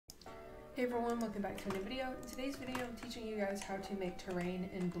Hey everyone, welcome back to a new video. In today's video, I'm teaching you guys how to make terrain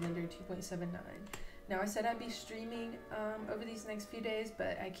in Blender 2.79. Now I said I'd be streaming over these next few days,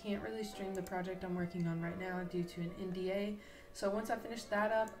 but I can't really stream the project I'm working on right now due to an NDA. So once I finish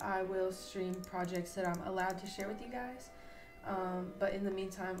that up, I will stream projects that I'm allowed to share with you guys. But in the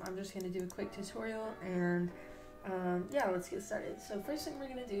meantime, I'm just going to do a quick tutorial and yeah, let's get started. So first thing we're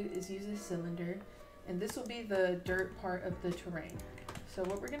going to do is use a cylinder, and this will be the dirt part of the terrain. So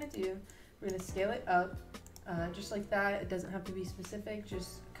what we're going to do, we're going to scale it up just like that. It doesn't have to be specific,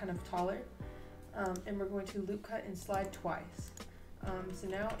 just kind of taller. And we're going to loop cut and slide twice. So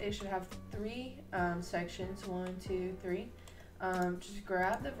now it should have three sections, 1, 2, 3. Just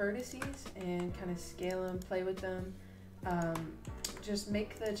grab the vertices and kind of scale them, play with them. Just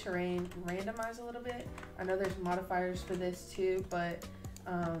make the terrain randomize a little bit. I know there's modifiers for this too, but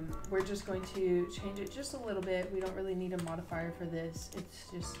we're just going to change it just a little bit. We don't really need a modifier for this. It's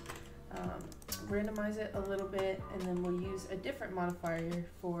just randomize it a little bit, and then we'll use a different modifier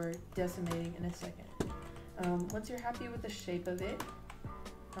for decimating in a second. Once you're happy with the shape of it,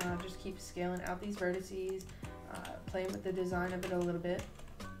 just keep scaling out these vertices, playing with the design of it a little bit.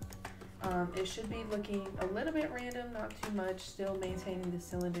 It should be looking a little bit random, not too much, still maintaining the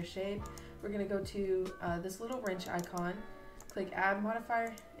cylinder shape. We're going to go to this little wrench icon, click add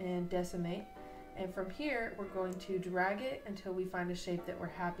modifier and decimate. And from here, we're going to drag it until we find a shape that we're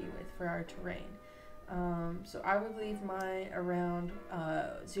happy with for our terrain. So I would leave mine around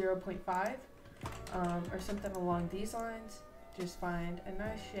 0.5 or something along these lines. Just find a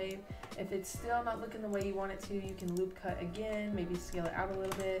nice shape. If it's still not looking the way you want it to, you can loop cut again, maybe scale it out a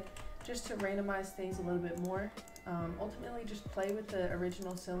little bit, just to randomize things a little bit more. Ultimately, just play with the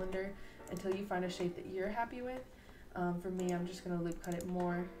original cylinder until you find a shape that you're happy with. For me, I'm just going to loop cut it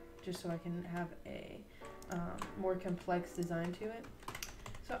more, just so I can have a more complex design to it.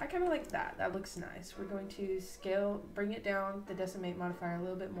 So I kind of like that. That looks nice. We're going to scale, bring it down, the decimate modifier a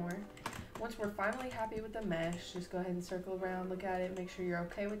little bit more. Once we're finally happy with the mesh, just go ahead and circle around, look at it, make sure you're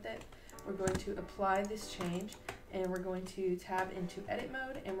okay with it. We're going to apply this change, and we're going to tab into edit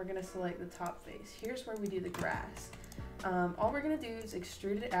mode, and we're going to select the top face. Here's where we do the grass. All we're going to do is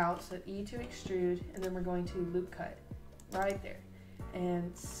extrude it out, so E to extrude, and then we're going to loop cut right there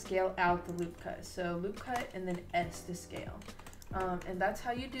and scale out the loop cut. So loop cut and then S to scale. And that's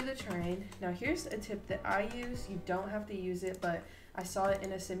how you do the terrain. Now here's a tip that I use. You don't have to use it, but I saw it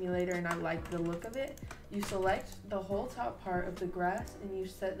in a simulator and I like the look of it. You select the whole top part of the grass and you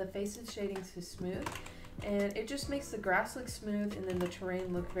set the faces shadings to smooth, and it just makes the grass look smooth and then the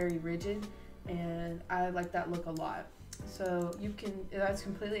terrain look very rigid, and I like that look a lot. So you can, that's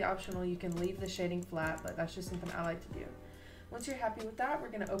completely optional. You can leave the shading flat, but that's just something I like to do. Once you're happy with that, we're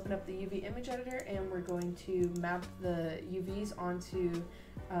going to open up the UV image editor, and we're going to map the UVs onto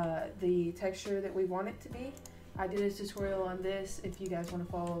the texture that we want it to be. I did a tutorial on this if you guys want to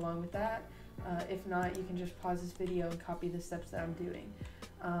follow along with that. If not, you can just pause this video and copy the steps that I'm doing.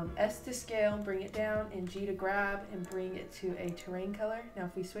 S to scale, bring it down, and G to grab and bring it to a terrain color. Now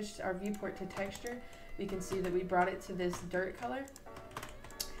if we switch our viewport to texture, we can see that we brought it to this dirt color.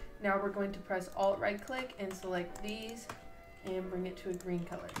 Now we're going to press Alt right click and select these and bring it to a green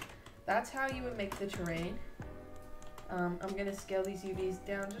color. That's how you would make the terrain. I'm going to scale these UVs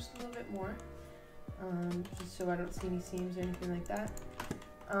down just a little bit more, just so I don't see any seams or anything like that.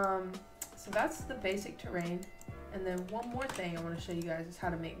 So that's the basic terrain. And then one more thing I want to show you guys is how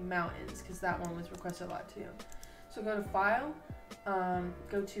to make mountains, because that one was requested a lot too. So go to File,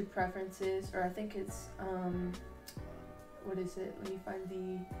 go to Preferences, or I think it's, what is it? Let me find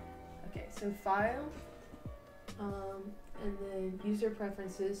the, okay, so File, and then User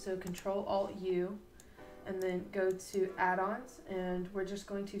Preferences, so Control Alt U, and then go to Add-ons, and we're just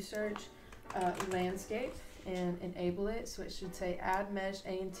going to search Landscape and enable it, so it should say Add Mesh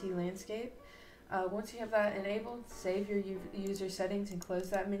ANT Landscape. Once you have that enabled, save your user settings and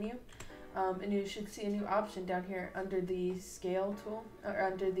close that menu. And you should see a new option down here under the Scale tool, or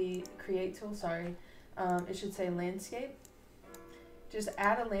under the Create tool, sorry. It should say Landscape. Just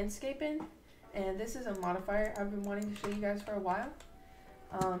add a landscape in, and this is a modifier I've been wanting to show you guys for a while.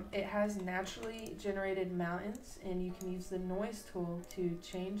 It has naturally generated mountains, and you can use the Noise tool to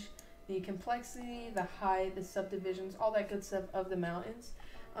change the complexity, the height, the subdivisions, all that good stuff of the mountains.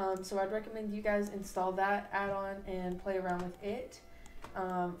 So I'd recommend you guys install that add-on and play around with it.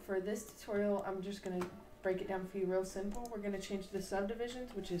 For this tutorial, I'm just going to break it down for you real simple. We're going to change the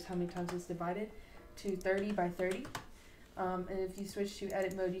subdivisions, which is how many times it's divided, to 30 by 30. And if you switch to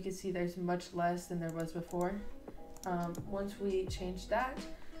edit mode, you can see there's much less than there was before. Once we change that,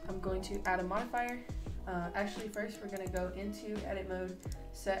 I'm going to add a modifier. Actually, first we're going to go into edit mode,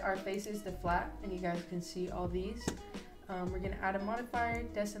 set our faces to flat, and you guys can see all these. We're going to add a modifier,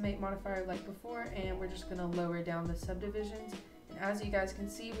 decimate modifier like before, and we're just going to lower down the subdivisions. And as you guys can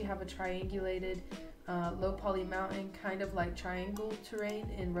see, we have a triangulated low poly mountain, kind of like triangle terrain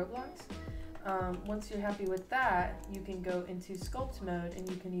in Roblox. Once you're happy with that, you can go into sculpt mode and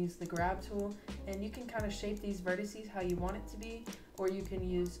you can use the grab tool, and you can kind of shape these vertices how you want it to be, or you can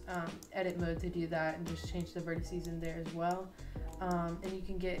use edit mode to do that and just change the vertices in there as well. And you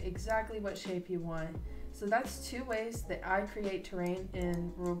can get exactly what shape you want. So that's two ways that I create terrain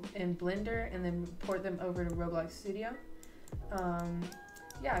in Blender and then port them over to Roblox Studio.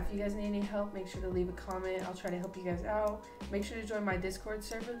 Yeah, if you guys need any help, make sure to leave a comment. I'll try to help you guys out. Make sure to join my Discord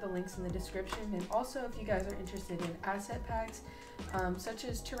server. The link's in the description. And also, if you guys are interested in asset packs, such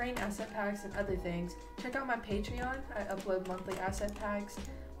as terrain asset packs and other things, check out my Patreon. I upload monthly asset packs,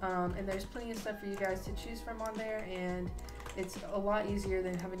 and there's plenty of stuff for you guys to choose from on there, and it's a lot easier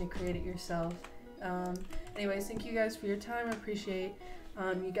than having to create it yourself. Anyways, thank you guys for your time. I appreciate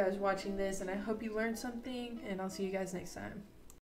you guys watching this, and I hope you learned something, and I'll see you guys next time.